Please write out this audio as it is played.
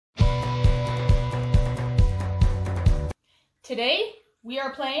Today we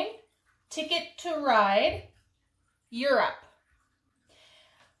are playing Ticket to Ride Europe.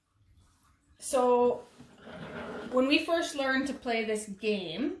 So when we first learned to play this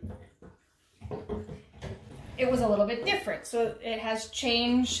game, it was a little bit different. So it has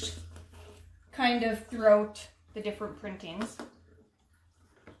changed kind of throughout the different printings.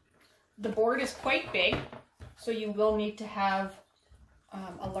 The board is quite big, so you will need to have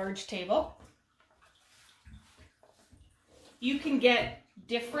a large table. You can get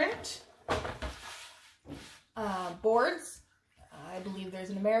different boards. I believe there's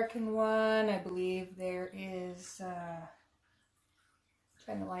an American one. I believe there is,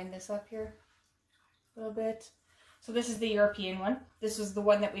 trying to line this up here a little bit. So this is the European one. This is the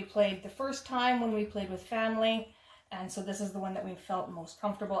one that we played the first time when we played with family. And so this is the one that we felt most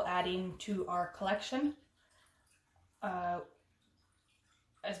comfortable adding to our collection. As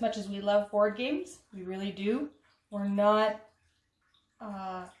much as we love board games, we really do, we're not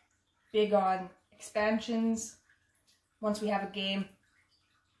big on expansions. Once we have a game,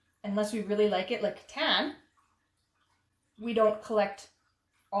 unless we really like it, like Catan, we don't collect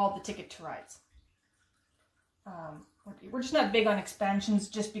all the Ticket to Rides. We're just not big on expansions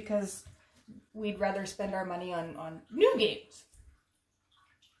just because we'd rather spend our money on new games.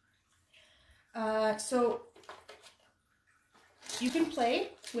 So you can play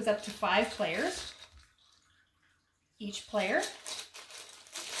with up to 5 players. Each player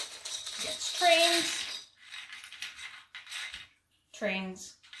gets trains.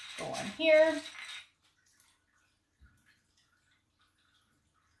 Trains go on here.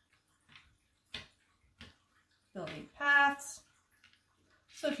 Building paths.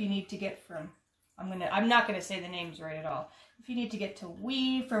 So if you need to get from, I'm not gonna say the names right at all. If you need to get to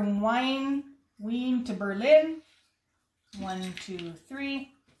from Wien to Berlin, 1, 2,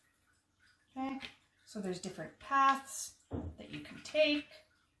 3. Okay, so there's different paths that you can take.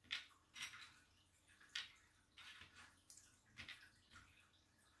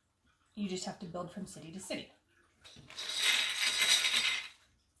 You just have to build from city to city.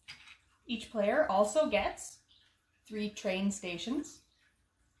 Each player also gets 3 train stations.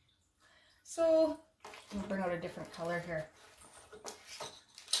 So we'll bring out a different color here.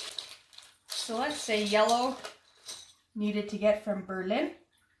 So let's say yellow needed to get from Berlin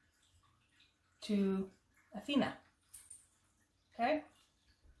to Athena. Okay?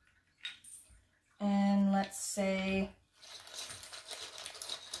 And let's say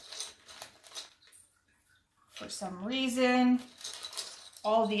for some reason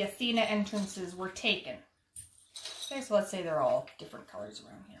all the Athena entrances were taken. Okay, so let's say they're all different colors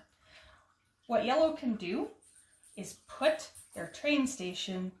around here. What yellow can do is put their train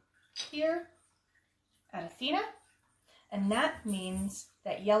station here at Athena, and that means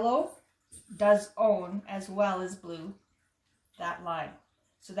that yellow does own, as well as blue, that line.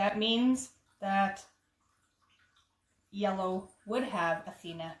 So that means that yellow would have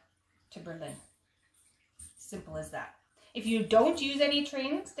Athena to Berlin. Simple as that. If you don't use any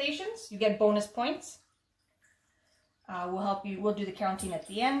train stations, you get bonus points. We'll help you, we'll do the counting at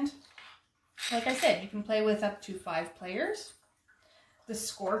the end. Like I said, you can play with up to 5 players. The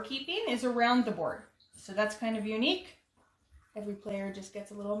scorekeeping is around the board, so that's kind of unique. Every player just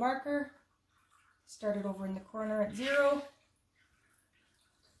gets a little marker. Start it over in the corner at 0.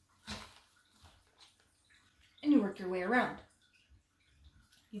 And you work your way around.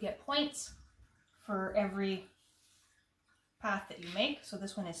 You get points for every path that you make. So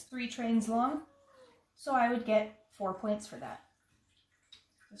this one is 3 trains long. So I would get 4 points for that.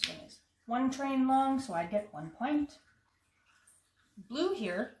 This one is 1 train long, so I'd get 1 point. Blue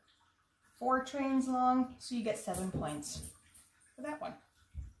here, 4 trains long, so you get 7 points for that one.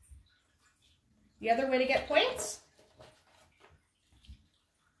 The other way to get points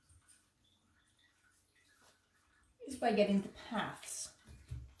is by getting the paths.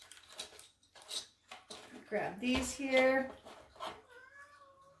 Grab these here.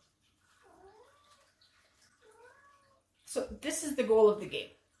 So this is the goal of the game.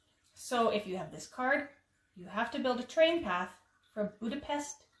 So if you have this card, you have to build a train path from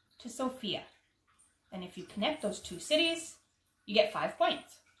Budapest to Sofia. And if you connect those 2 cities, you get 5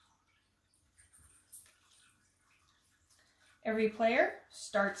 points. Every player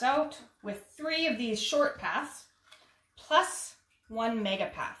starts out with 3 of these short paths, plus 1 mega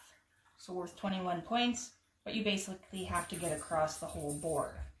path. So worth 21 points, but you basically have to get across the whole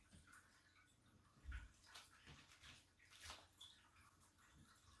board.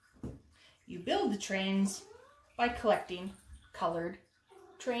 You build the trains by collecting colored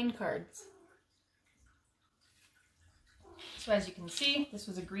train cards. So as you can see, this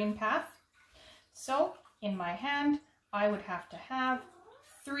was a green path. So in my hand, I would have to have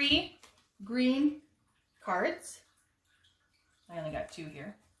 3 green cards. I only got 2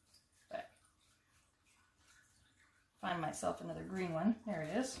 here, but find myself another green one. There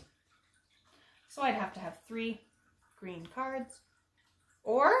it is. So I'd have to have 3 green cards,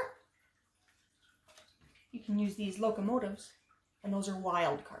 or you can use these locomotives, and those are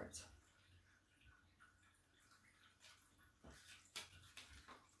wild cards.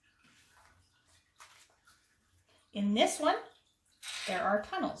 In this one, there are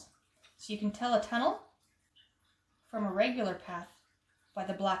tunnels. So you can tell a tunnel from a regular path by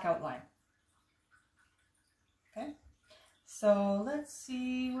the black outline. Okay, so let's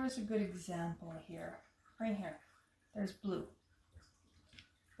see, where's a good example here? Right here, there's blue,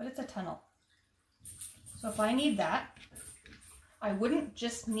 but it's a tunnel. So if I need that, I wouldn't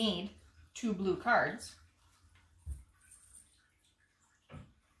just need 2 blue cards.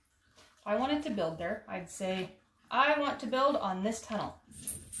 If I wanted to build there, I'd say, I want to build on this tunnel.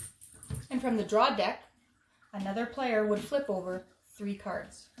 And from the draw deck, another player would flip over 3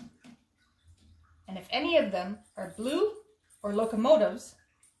 cards. And if any of them are blue or locomotives,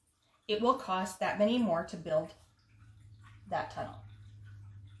 it will cost that many more to build that tunnel.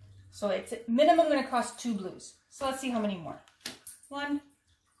 So it's at minimum going to cost 2 blues. So let's see how many more. 1,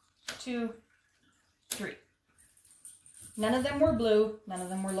 2, 3. None of them were blue, none of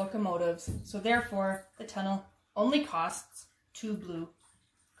them were locomotives, so therefore the tunnel only costs 2 blue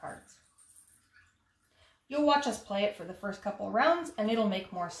cards. You'll watch us play it for the first couple of rounds and it'll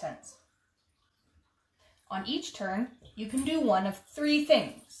make more sense. On each turn, you can do one of 3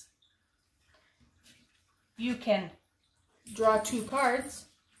 things. You can draw 2 cards,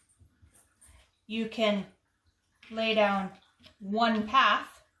 you can lay down 1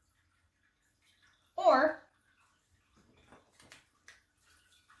 path, or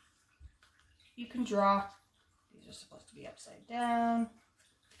you can draw, these are supposed to be upside down,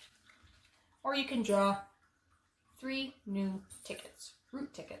 or you can draw 3 new tickets,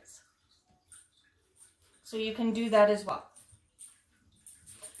 route tickets. So you can do that as well.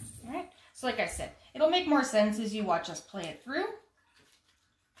 All right, so like I said, it'll make more sense as you watch us play it through.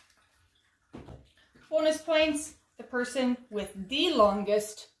 Bonus points, the person with the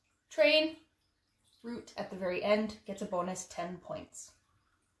longest train route at the very end gets a bonus 10 points.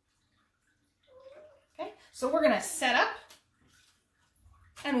 Okay, so we're gonna set up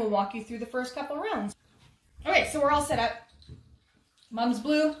and we'll walk you through the first couple rounds. All right, so we're all set up. Mom's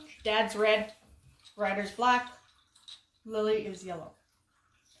blue, Dad's red, Ryder's black, Lily is yellow.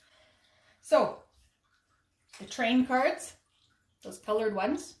 So the train cards, those colored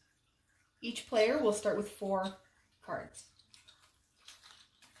ones, each player will start with 4 cards.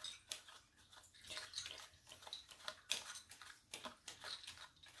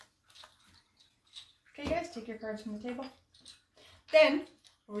 Okay guys, take your cards from the table. Then,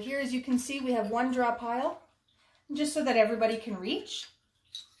 over here as you can see, we have 1 draw pile. And just so that everybody can reach,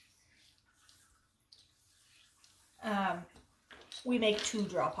 we make 2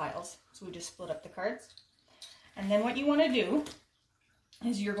 draw piles. So we just split up the cards. And then what you want to do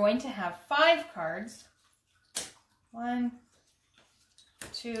is you're going to have 5 cards. 1,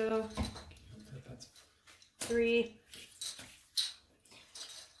 2, 3,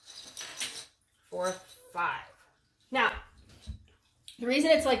 4, 5. Now, the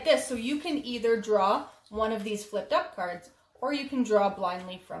reason it's like this, so you can either draw one of these flipped up cards, or you can draw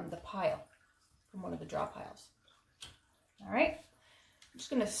blindly from the pile, from one of the draw piles. All right, I'm just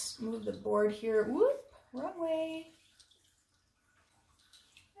gonna move the board here. Whoop, wrong way.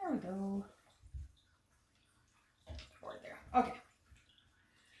 There we go. Board there. Okay.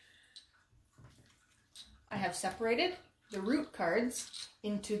 I have separated the route cards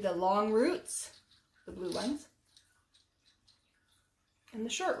into the long routes, the blue ones, and the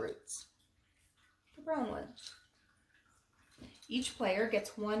short routes, the brown ones. Each player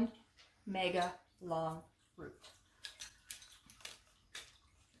gets 1 mega long route.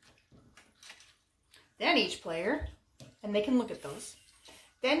 Then each player, and they can look at those,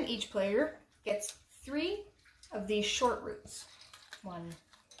 then each player gets 3 of these short routes. 1,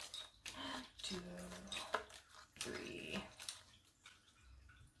 2, 3.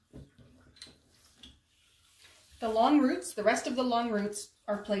 The long routes, the rest of the long routes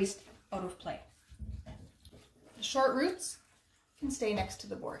are placed out of play. The short routes can stay next to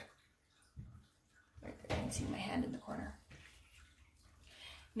the board. Right there, you can see my hand in the corner.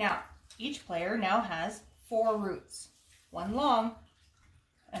 Now, each player now has 4 routes, 1 long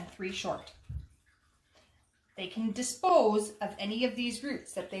and 3 short. They can dispose of any of these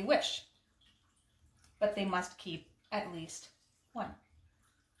routes that they wish, but they must keep at least 1.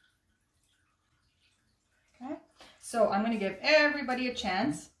 Okay? So I'm going to give everybody a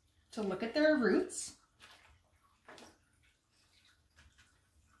chance to look at their roots.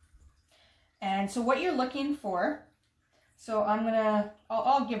 And so what you're looking for, so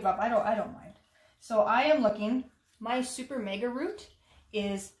I'll give up, I don't mind. So I am looking, my super mega root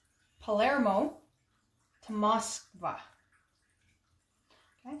is Palermo to Moskva.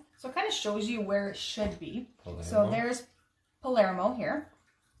 Okay, so it kind of shows you where it should be. Palermo. So there's Palermo here.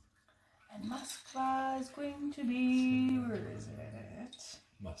 And Moskva is going to be, where is it?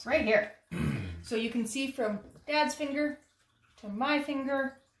 Moskva. Right here. So you can see from Dad's finger to my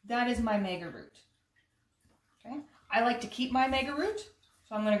finger, that is my mega root. Okay, I like to keep my mega root,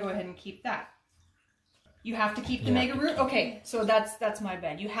 so I'm going to go ahead and keep that. You have to keep the mega root? Okay, so that's my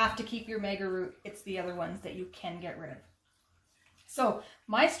bad. You have to keep your mega root. It's the other ones that you can get rid of. So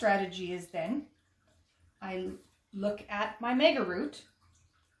my strategy is then, I look at my mega root,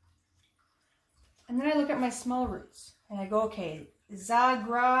 and then I look at my small roots, and I go, okay,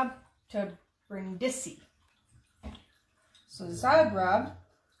 Zagreb to Brindisi. So Zagreb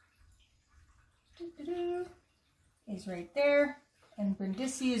is right there, and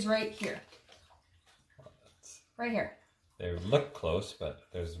Brindisi is right here. Right here. They look close, but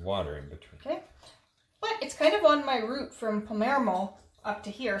there's water in between. Okay. But it's kind of on my route from Palermo up to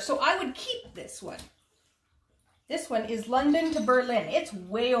here, so I would keep this one. This one is London to Berlin. It's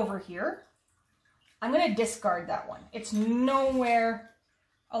way over here. I'm going to discard that one. It's nowhere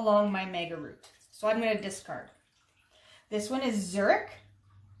along my mega route, so I'm going to discard. This one is Zurich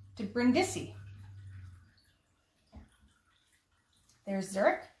to Brindisi. There's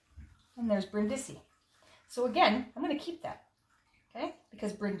Zurich, and there's Brindisi. So again, I'm going to keep that, okay?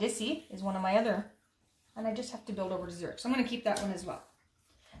 Because Brindisi is one of my other, and I just have to build over to Zurich. So I'm going to keep that one as well.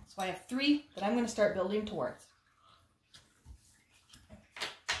 So I have 3 that I'm going to start building towards.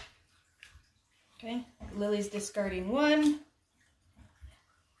 Okay, Lily's discarding 1.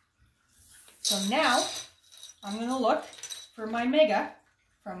 So now I'm going to look for my mega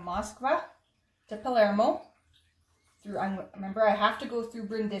from Moskva to Palermo. Remember, I have to go through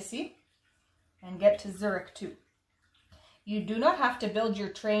Brindisi and get to Zurich too. You do not have to build your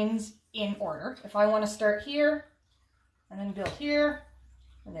trains in order. If I want to start here and then build here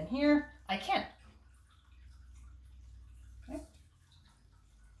and then here, I can. Okay.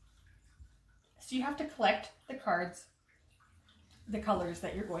 So you have to collect the cards, the colors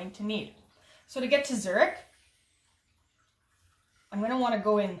that you're going to need. So to get to Zurich, I'm going to want to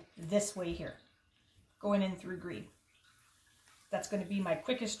go in this way here, going in through green. That's going to be my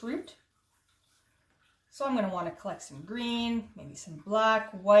quickest route. So I'm going to want to collect some green, maybe some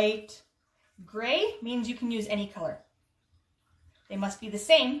black, white. Gray means you can use any color. They must be the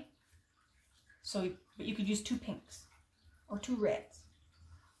same, but you could use 2 pinks, or 2 reds,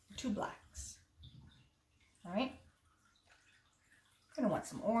 or 2 blacks. All right? I'm going to want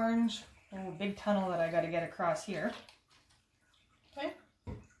some orange. Oh, big tunnel that I got to get across here. Okay?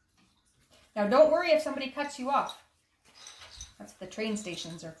 Now don't worry if somebody cuts you off. That's what the train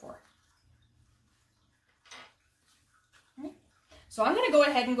stations are for. Okay. So I'm going to go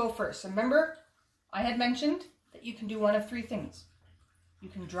ahead and go first. Remember, I had mentioned that you can do one of 3 things. You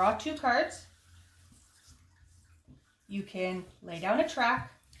can draw 2 cards. You can lay down a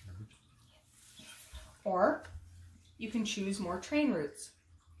track. Or you can choose more train routes.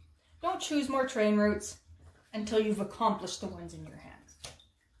 Don't choose more train routes until you've accomplished the ones in your hands.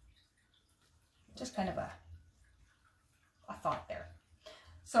 Just kind of a thought there.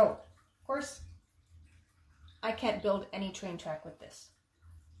 So, of course, I can't build any train track with this.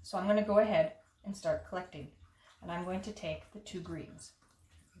 So I'm going to go ahead and start collecting. And I'm going to take the 2 greens.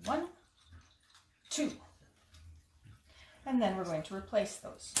 1, 2. And then we're going to replace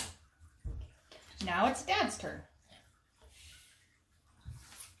those. Now it's Dad's turn.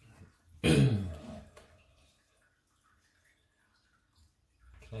 Can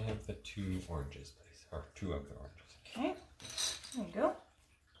I have the 2 oranges, please? Or 2 of the oranges. Okay, there you go.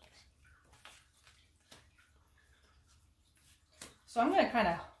 So I'm going to kind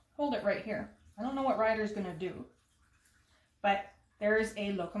of hold it right here. I don't know what Ryder's going to do, but there is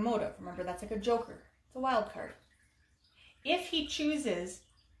a locomotive. Remember, that's like a joker. It's a wild card. If he chooses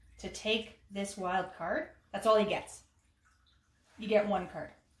to take this wild card, that's all he gets. You get 1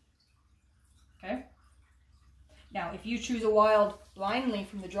 card. Okay? Now, if you choose a wild blindly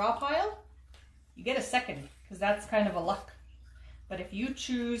from the draw pile, you get a 2nd, because that's kind of a luck. But if you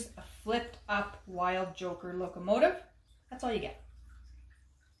choose a flipped up wild joker locomotive, that's all you get.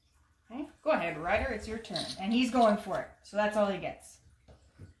 Okay? Go ahead, Ryder, it's your turn. And he's going for it, so that's all he gets.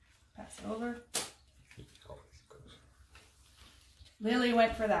 Pass it over. Lily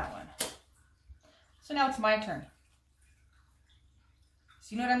went for that one. So now it's my turn. So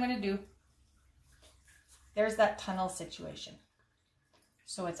you know what I'm going to do? There's that tunnel situation.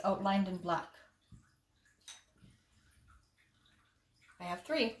 So it's outlined in black. I have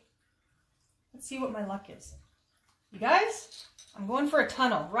 3. Let's see what my luck is. You guys, I'm going for a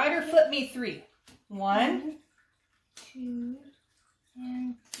tunnel. Ryder, flip me 3. 1, 2,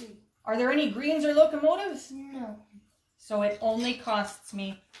 and 3. Are there any greens or locomotives? No. So it only costs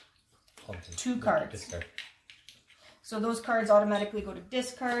me 2 cards. Discard. So those cards automatically go to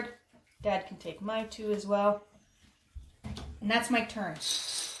discard. Dad can take my 2 as well. And that's my turn.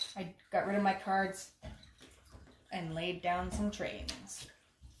 I got rid of my cards and laid down some trains.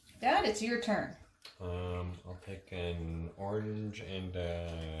 Dad, it's your turn. I'll take an orange and a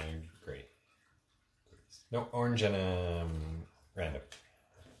gray. No, orange and a random.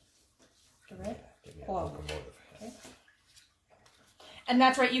 The red? Give me a Oh. locomotive. Okay. And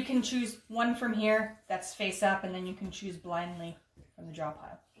that's right, you can choose one from here that's face up, and then you can choose blindly from the draw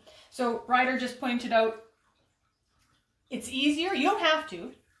pile. So Ryder just pointed out, it's easier, you don't have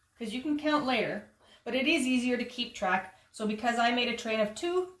to, because you can count later, but it is easier to keep track. So because I made a train of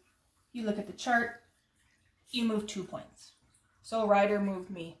 2, you look at the chart, you move 2 points. So Ryder moved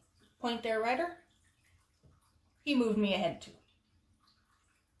me. Point there, Ryder. He moved me ahead 2.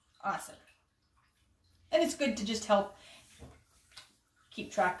 Awesome. And it's good to just help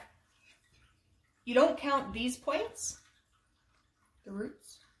keep track. You don't count these points, the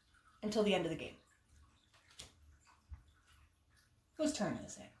roots, until the end of the game. Whose turn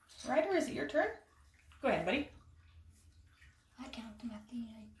is it? Ryder, is it your turn? Go ahead, buddy. I count them at the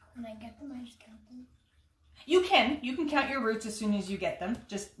end. When I get them, I just count them. You can count your roots as soon as you get them.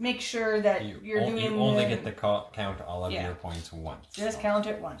 Just make sure that you're doing. You only get to count all of your points once. Just count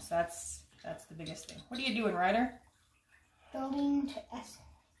it once. That's the biggest thing. What are you doing, Ryder? Building to S.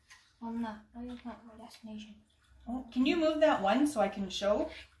 Well, no, that's not my destination. Oh, can you move that 1 so I can show?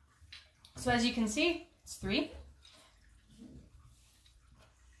 So as you can see, it's 3.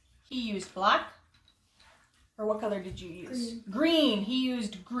 He used black. Or what color did you use? Green. He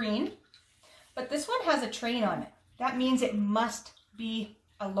used green. But this one has a train on it. That means it must be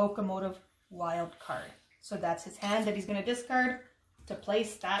a locomotive wild card. So that's his hand that he's going to discard to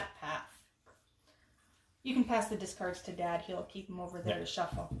place that path. You can pass the discards to Dad. He'll keep them over there to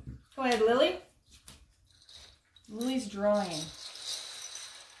shuffle. Go ahead, Lily. Lily's drawing.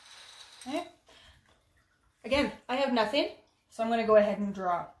 Okay. Again, I have nothing, so I'm going to go ahead and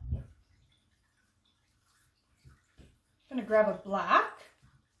draw. I'm going to grab a black.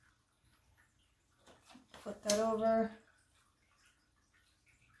 Flip that over.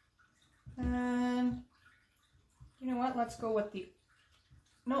 And you know what? Let's go with the...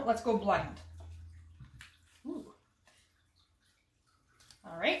 No, let's go blind. Ooh.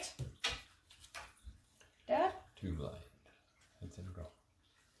 All right. Dad? 2 blind. That's in go.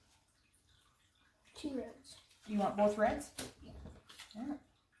 2 reds. Do you want both reds? Yeah.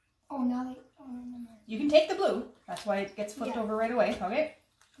 Oh, now they... Oh, no. You can take the blue. That's why it gets flipped over right away. Okay.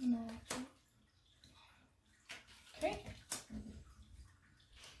 No. Okay.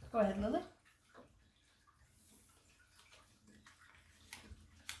 Go ahead, Lily.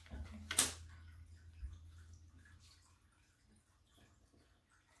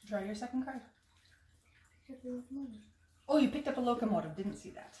 Draw your second card. Oh, you picked up a locomotive. Didn't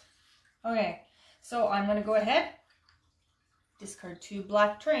see that. Okay, so I'm going to go ahead, discard 2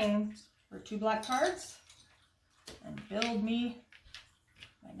 black trains, or 2 black cards, and build me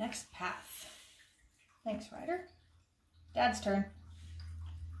my next path. Thanks, Ryder. Dad's turn.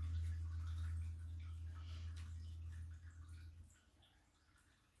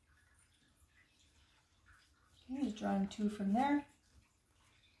 Okay, he's drawing 2 from there.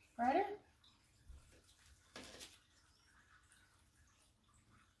 Ryder?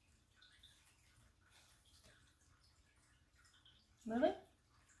 Lily?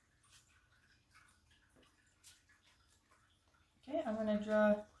 Okay, I'm going to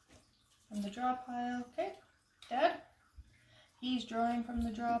draw from the draw pile. Okay, Dad? He's drawing from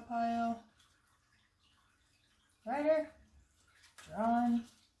the draw pile. Ryder? Drawn.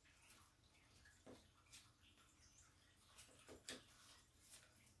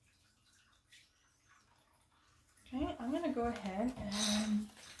 Okay, I'm going to go ahead and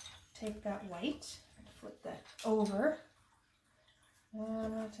take that white and flip that over.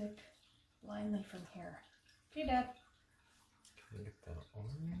 And I'll take blindly from here. Okay, Dad. Can I get the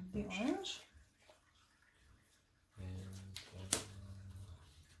orange? The orange. And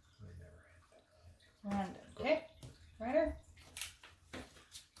Random. Okay. Ryder.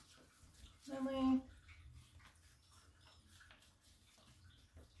 Lily.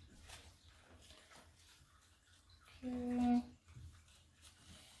 Okay.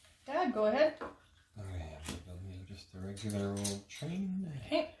 go ahead. Okay, I'm building just a regular old train.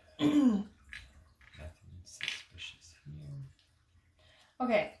 Okay. Nothing suspicious here.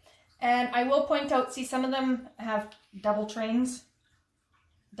 Okay, and I will point out, see, some of them have double trains,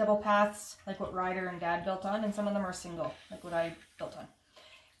 double paths, like what Ryder and Dad built on, and some of them are single, like what I built on.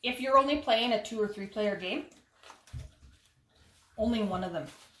 If you're only playing a 2 or 3 player game, only one of them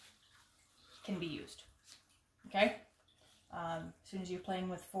can be used. Okay? As soon as you're playing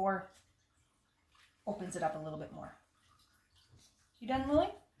with 4, opens it up a little bit more. You done, Lily?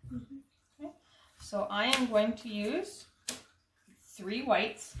 Mm-hmm. Okay. So I am going to use 3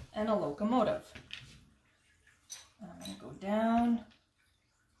 whites and a locomotive. I'm going to go down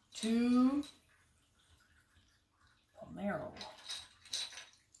to Pomero.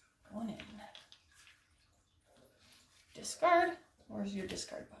 Going in. Discard. Where's your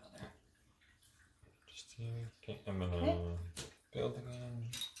discard pile there? Just here. Okay, I'm gonna build again.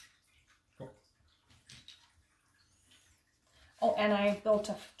 Oh. Oh, and I built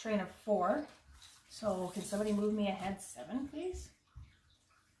a train of 4. So can somebody move me ahead 7, please?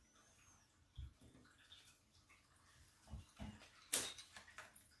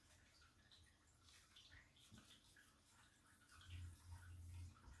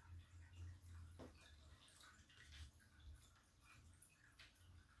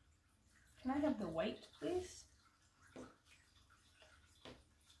 Can I have the white, please?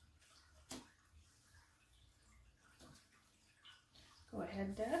 Go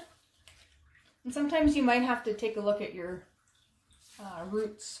ahead, Dad. And sometimes you might have to take a look at your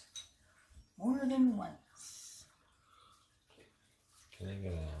roots more than once. Can I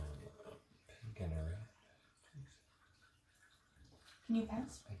get a pink and a red, please? Can you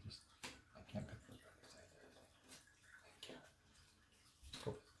pass? I can't pick the other side. Thank you.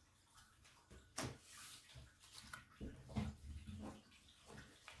 Cool.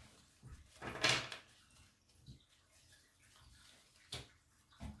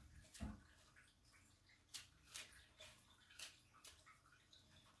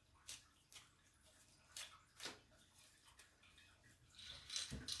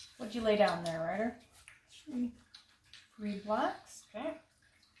 What'd you lay down there, Ryder? 3 blacks. Okay.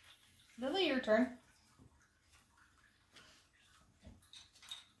 Lily, your turn.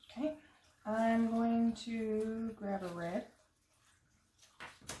 Okay. I'm going to grab a red.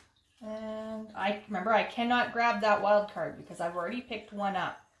 And remember I cannot grab that wild card because I've already picked one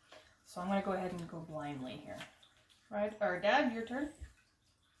up. So I'm going to go ahead and go blindly here. Right? Or Dad, your turn.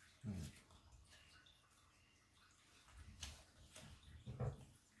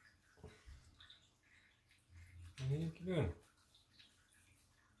 What are you doing?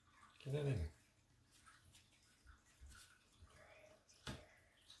 Get out of here.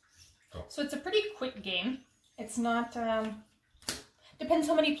 Oh. So it's a pretty quick game. It's not, depends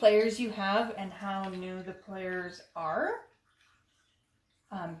how many players you have and how new the players are.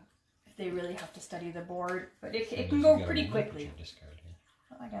 If they really have to study the board, but it can go pretty quickly.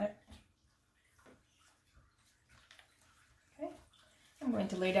 Oh, I got it. Okay. I'm going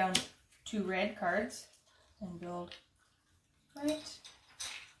to lay down 2 red cards and build right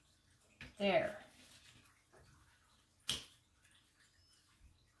there.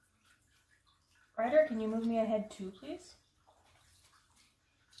 Ryder, can you move me ahead 2, please?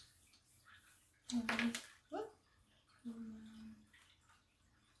 Whoop.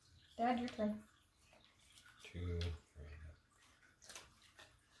 Dad, your turn. 2.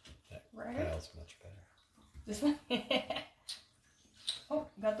 That Ryder? pile's much better. This one? Oh,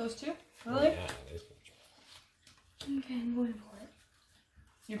 got those 2? Really? Yeah, it is much better. Okay, I'm going for it.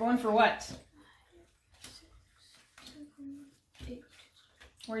 You're going for what? 6, 7, 8.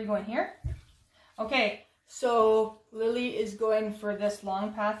 Where are you going, here? Okay, so Lily is going for this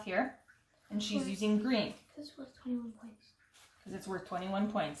long path here, and she's using green. This is worth 21 points. Because it's worth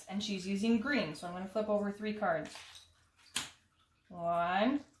 21 points, and she's using green, so I'm going to flip over 3 cards.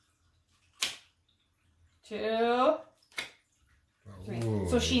 1, 2, 3. Ooh,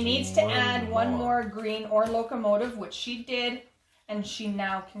 so she needs to add one more green or locomotive, which she did, and she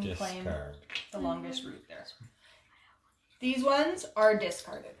now can claim the longest route there. These ones are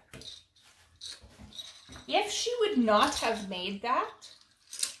discarded. If she would not have made that,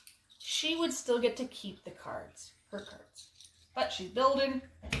 she would still get to keep the cards, her cards. But she's building,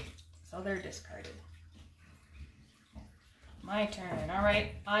 so they're discarded. My turn. All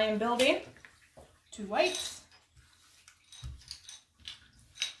right, I am building 2 whites.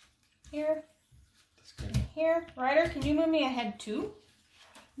 Here. And here. Ryder, can you move me ahead 2?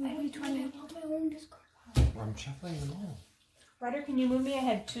 I want my own discard pile. I'm shuffling them all. Ryder, can you move me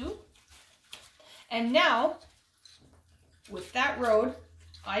ahead 2? And now, with that road,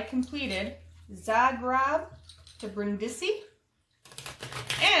 I completed Zagreb to Brindisi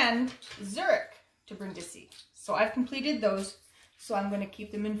and Zurich to Brindisi. So I've completed those. So I'm going to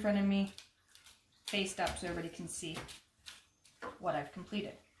keep them in front of me, faced up, so everybody can see what I've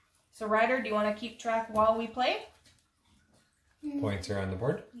completed. So Ryder, do you want to keep track while we play? Points are on the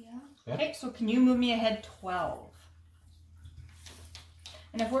board? Yeah. Okay, so can you move me ahead 12?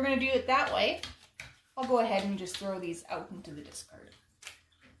 And if we're going to do it that way, I'll go ahead and just throw these out into the discard.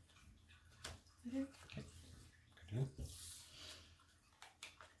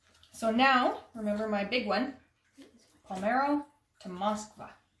 So now, remember my big one, Palmero to Moskva,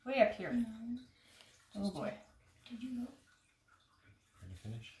 way up here. Oh boy. Did you go? Ready to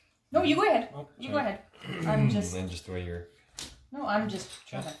finish? No, you go ahead. Oh, You sorry. go ahead. I'm just, Then just the way you're... no, I'm just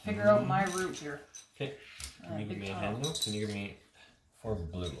trying to figure out my route here. Okay. Can you give me a hand though? Can you give me 4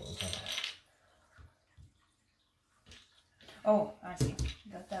 blue? Okay. Oh, I see.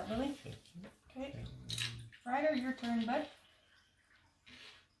 You got that, Lily? Okay. Ryder, your turn, bud.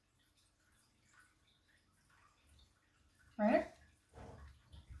 Ryder?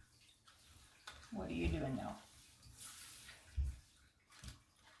 What are you doing now?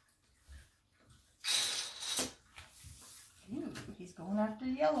 Ooh, he's going after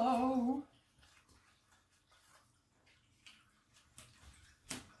yellow.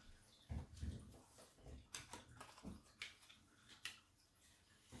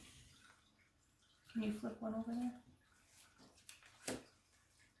 Can you flip one over there?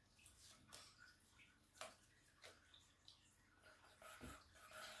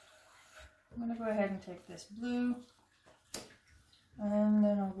 I'm going to go ahead and take this blue, and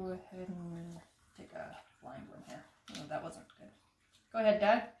then I'll go ahead and take a blind one here. Oh, that wasn't good. Go ahead,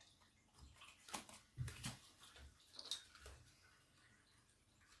 Dad.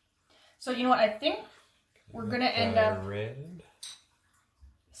 So you know what, I think we're going to end up red.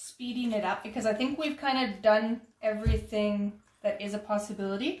 speeding it up because I think we've kind of done everything that is a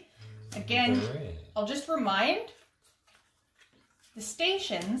possibility. Again, Red. I'll just remind the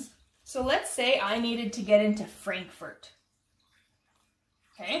stations. So let's say I needed to get into Frankfurt.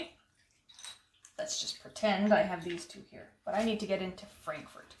 Okay? Let's just pretend I have these two here, but I need to get into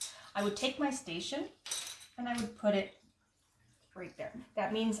Frankfurt. I would take my station and I would put it right there.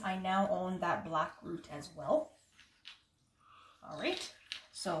 That means I now own that black route as well. All right.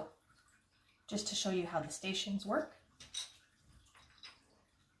 So just to show you how the stations work,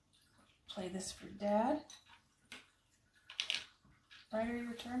 play this for Dad. Ryder,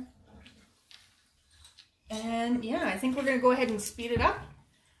 your turn. And yeah, I think we're going to go ahead and speed it up.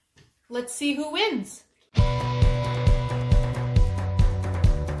 Let's see who wins.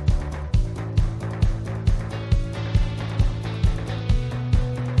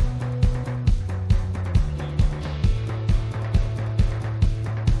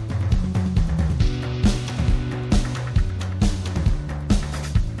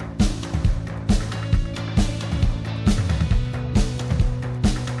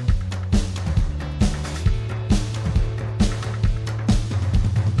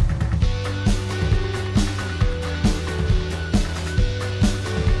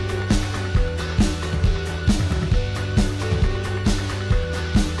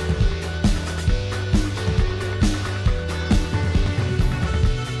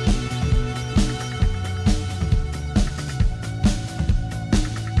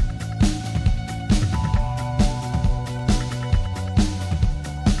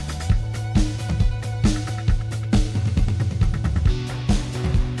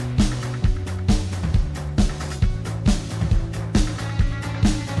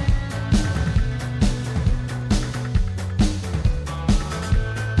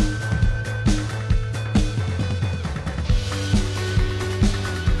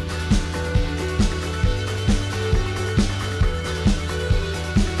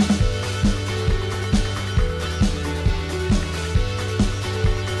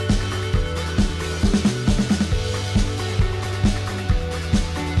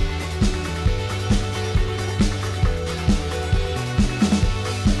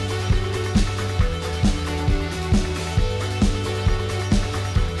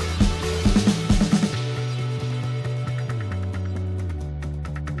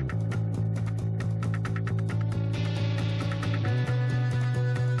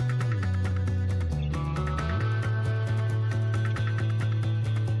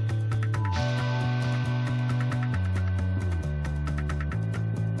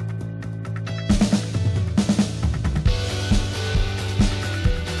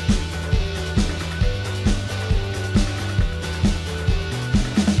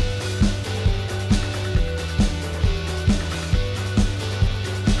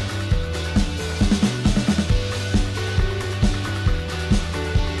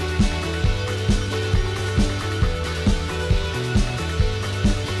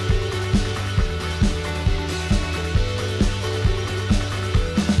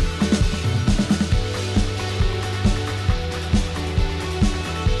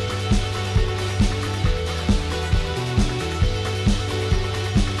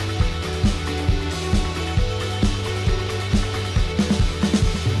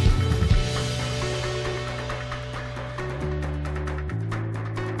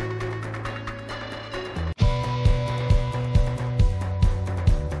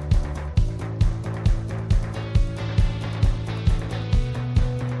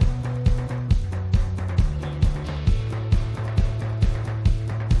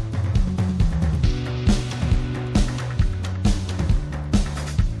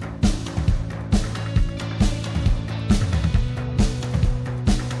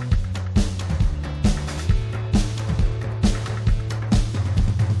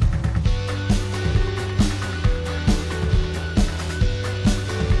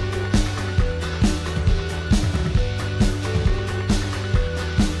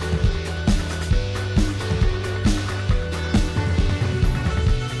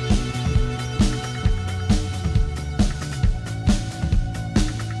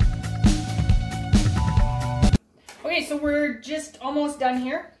 so we're just almost done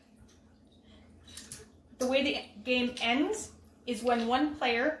here. The way the game ends is when one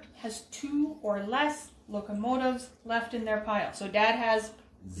player has 2 or less locomotives left in their pile. So Dad has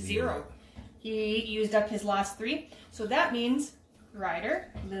 0. He used up his last 3. So that means Ryder,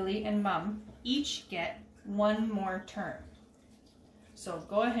 Lily, and Mum each get 1 more turn. So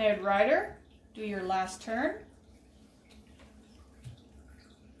go ahead, Ryder, do your last turn.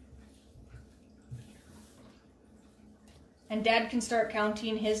 And Dad can start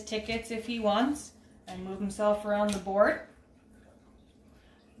counting his tickets if he wants and move himself around the board.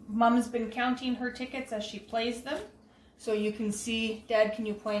 Mum's been counting her tickets as she plays them. So you can see, Dad, can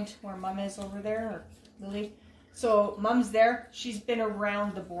you point where Mum is over there, or Lily? So Mum's there. She's been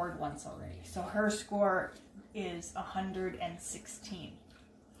around the board once already. So her score is 116.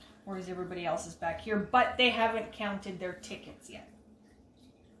 Whereas everybody else is back here, but they haven't counted their tickets yet.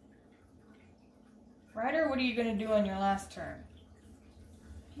 Ryder, what are you going to do on your last turn?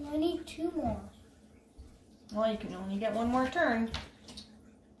 I need 2 more. Well, you can only get 1 more turn.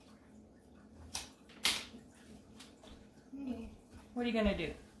 Okay. What are you going to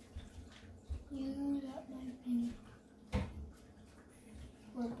do? Use up my pink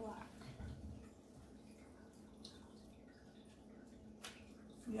or black.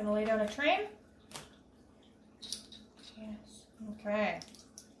 You going to lay down a train? Yes. Okay.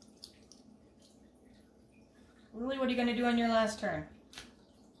 Lily, what are you going to do on your last turn?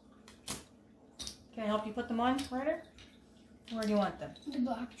 Can I help you put them on, Ryder? Where do you want them? The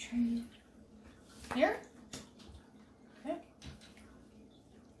black train. Here? Okay.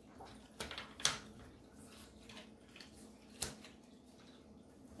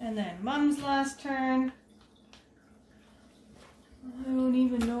 And then Mum's last turn. I don't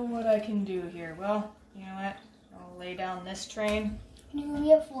even know what I can do here. Well, you know what? I'll lay down this train. Can you move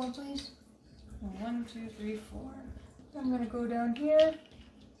me up 4, please? 1, 2, 3, 4. I'm going to go down here.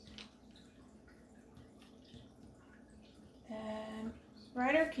 And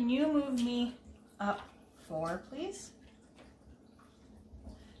Ryder, can you move me up 4, please?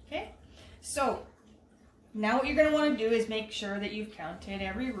 Okay. So now what you're going to want to do is make sure that you've counted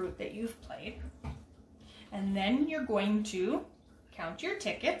every route that you've played. And then you're going to count your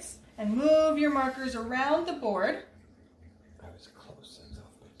tickets and move your markers around the board. I was close. I was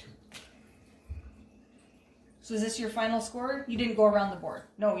off by 2. So is this your final score? You didn't go around the board.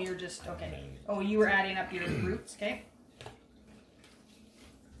 No, you're just, okay. Oh, you were adding up your routes, okay?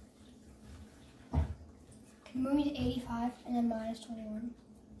 Can you move me to 85 and then minus 21?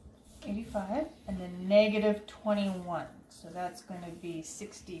 85 and then negative 21. So that's going to be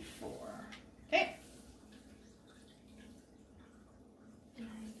 64. Okay.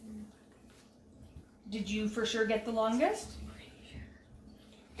 Did you for sure get the longest?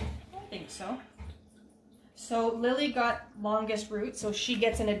 I don't think so. So Lily got longest route, so she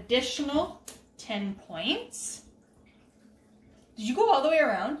gets an additional 10 points. Did you go all the way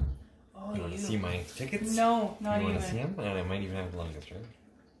around? Oh, You want to see my tickets? No, not you even. You want to see them? And I might even have the longest, right?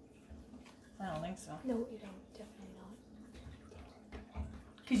 I don't think so. No, you don't. Definitely not.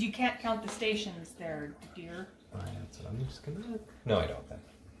 Because you can't count the stations there, dear. Alright, that's what I'm just gonna... No, I don't then.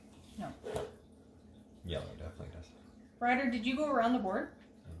 No. Yellow definitely does. Ryder, did you go around the board?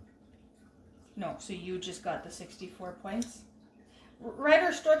 No, so you just got the 64 points.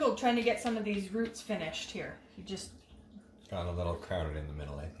 Ryder struggled trying to get some of these routes finished here. He just... Got a little crowded in the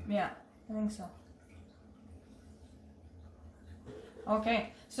middle, I think. Yeah, I think so.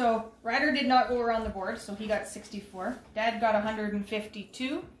 Okay, so Ryder did not go around the board, so he got 64. Dad got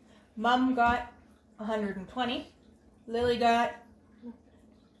 152. Mum got 120. Lily got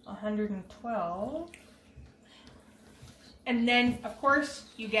 112. And then, of course,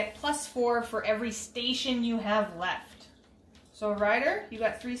 you get +4 for every station you have left. So Ryder, you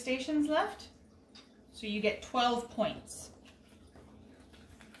got 3 stations left. So you get 12 points.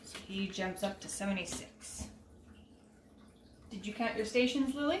 So he jumps up to 76. Did you count your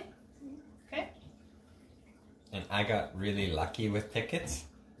stations, Lily? Okay. And I got really lucky with tickets.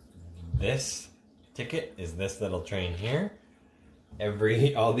 This ticket is this little train here.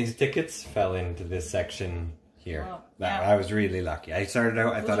 All these tickets fell into this section here. Oh, yeah. I was really lucky. I started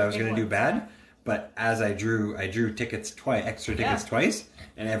out, I Those thought are I was big going to do ones, bad, yeah. but as I drew tickets twice, extra tickets twice,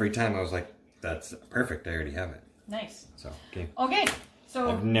 and every time I was like, that's perfect, I already have it. Nice. So, okay. Okay,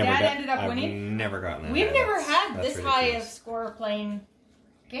 so Dad ended up winning. I've never gotten that. We've never had That's this high of ridiculous. score playing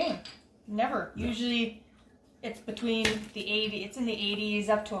game. Never. No. Usually it's between the 80, it's in the 80s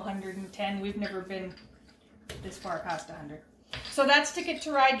up to 110. We've never been this far past 100. So that's Ticket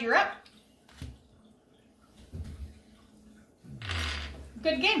to Ride, you're up.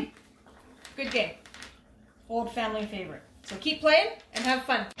 Good game. Good game. old family favorite. So keep playing and have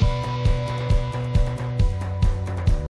fun.